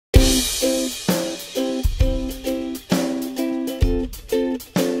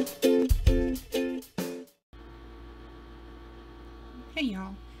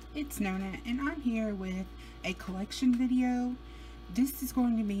it's Nona, and I'm here with a collection video. This is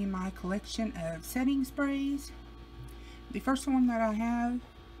going to be my collection of setting sprays. The first one that I have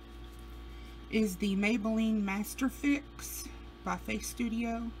is the Maybelline Master Fix by Face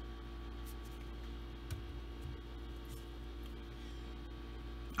Studio.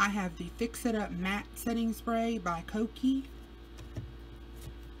 I have the Fix It Up Matte Setting Spray by Kokie.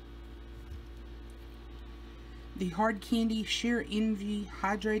 The Hard Candy Sheer Envy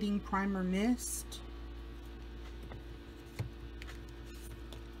Hydrating Primer Mist.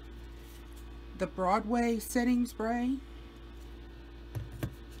 The Broadway Setting Spray.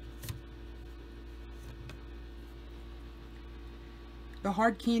 The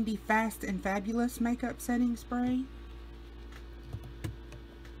Hard Candy Fast and Fabulous Makeup Setting Spray.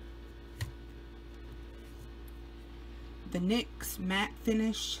 The NYX Matte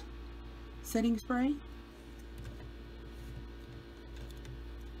Finish Setting Spray.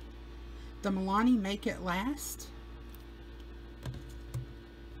 The Milani Make It Last.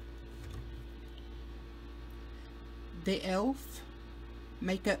 The e.l.f.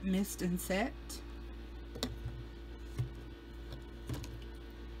 Makeup Mist and Set.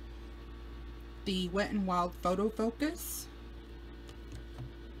 The Wet n Wild Photo Focus.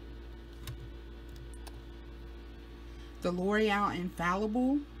 The L'Oreal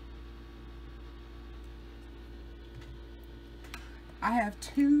Infallible. I have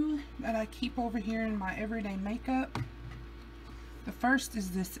two that I keep over here in my everyday makeup. The first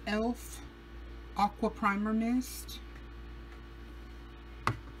is this e.l.f. Aqua Primer Mist.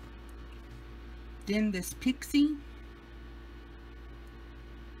 Then this Pixi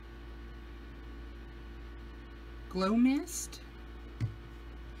Glow Mist.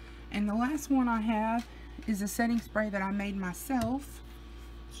 And the last one I have is a setting spray that I made myself.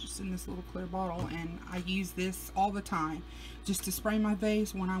 It's just in this little clear bottle, and I use this all the time just to spray my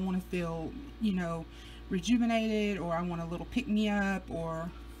face when I want to feel, you know, rejuvenated, or I want a little pick-me-up or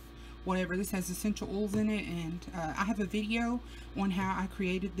whatever. This has essential oils in it, and I have a video on how I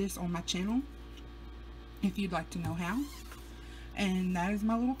created this on my channel if you'd like to know how. And that is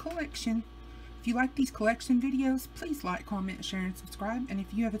my little collection. If you like these collection videos, please like, comment, share, and subscribe. And if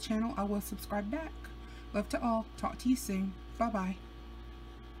you have a channel, I will subscribe back. Love to all. Talk to you soon. Bye-bye.